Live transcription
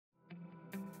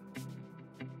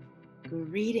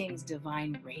Greetings,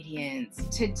 Divine Radiance.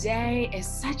 Today is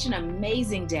such an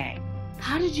amazing day.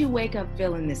 How did you wake up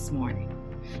feeling this morning?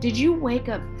 Did you wake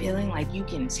up feeling like you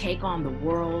can take on the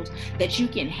world, that you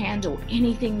can handle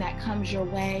anything that comes your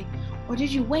way? Or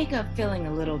did you wake up feeling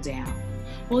a little down?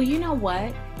 Well, you know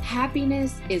what?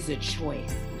 Happiness is a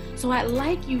choice. So I'd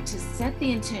like you to set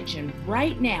the intention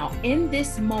right now in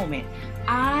this moment.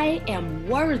 I am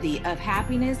worthy of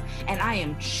happiness and I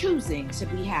am choosing to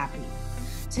be happy.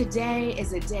 Today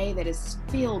is a day that is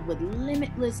filled with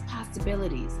limitless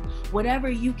possibilities. Whatever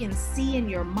you can see in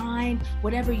your mind,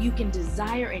 whatever you can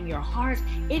desire in your heart,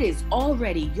 it is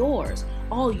already yours.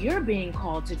 All you're being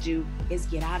called to do is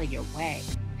get out of your way.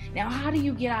 Now, how do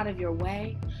you get out of your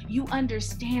way? You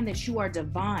understand that you are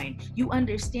divine. You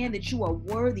understand that you are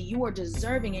worthy, you are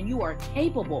deserving, and you are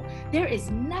capable. There is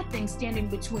nothing standing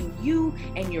between you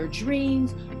and your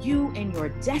dreams, you and your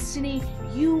destiny,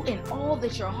 you and all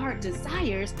that your heart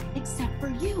desires, except for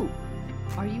you.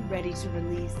 Are you ready to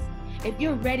release? If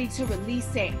you're ready to release,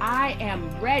 say, I am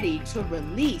ready to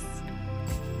release.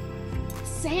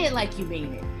 Say it like you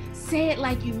mean it. Say it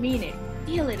like you mean it.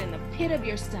 Feel it in the pit of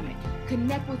your stomach.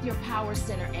 Connect with your power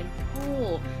center and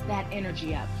pull that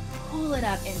energy up. Pull it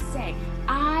up and say,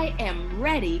 I am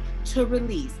ready to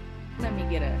release. Let me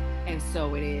get a, and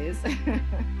so it is.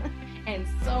 And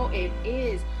so it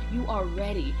is. You are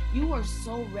ready. You are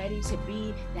so ready to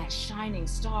be that shining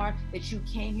star that you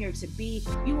came here to be.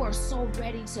 You are so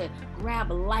ready to grab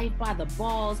life by the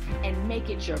balls and make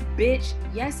it your bitch.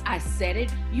 Yes, I said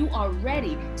it. You are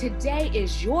ready. Today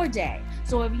is your day.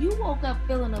 So if you woke up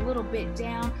feeling a little bit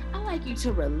down, I'd like you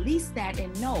to release that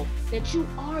and know that you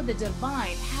are the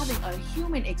divine having a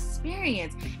human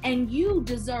experience and you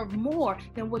deserve more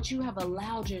than what you have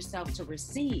allowed yourself to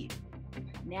receive.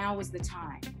 Now is the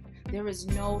time. There is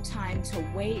no time to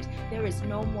wait. There is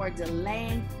no more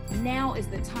delaying. Now is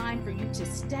the time for you to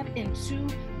step into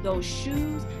those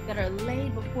shoes that are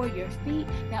laid before your feet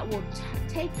that will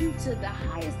take you to the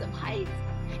highest of heights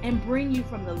and bring you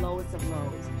from the lowest of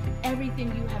lows.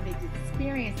 Everything you have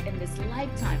experienced in this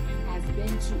lifetime has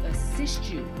been to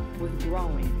assist you with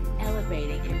growing,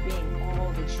 elevating, and being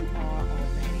all that you are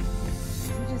already.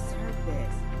 You deserve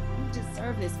this. You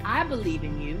deserve this. I believe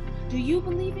in you. Do you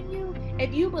believe in you?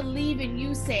 If you believe in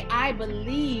you, say, I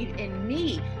believe in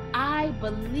me. I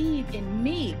believe in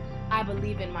me. I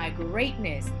believe in my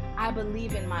greatness. I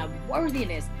believe in my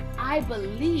worthiness. I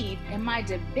believe in my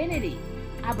divinity.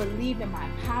 I believe in my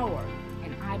power.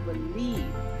 And I believe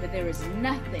that there is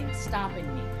nothing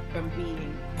stopping me from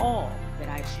being all that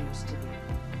I choose to be.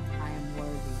 I am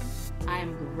worthy. I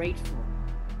am grateful.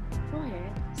 Go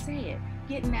ahead, say it.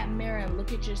 Get in that mirror and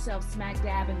look at yourself smack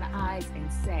dab in the eyes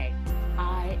and say,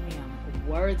 I am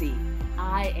worthy.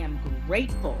 I am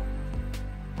grateful.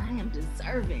 I am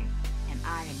deserving. And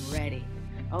I am ready.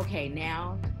 Okay,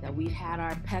 now that we've had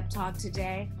our pep talk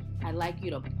today, I'd like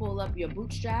you to pull up your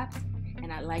bootstraps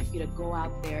and I'd like you to go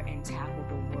out there and tackle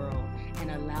the world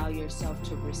and allow yourself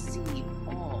to receive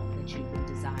all that you've been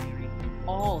desiring,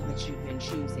 all that you've been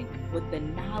choosing with the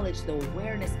knowledge, the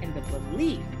awareness, and the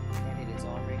belief that it is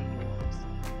already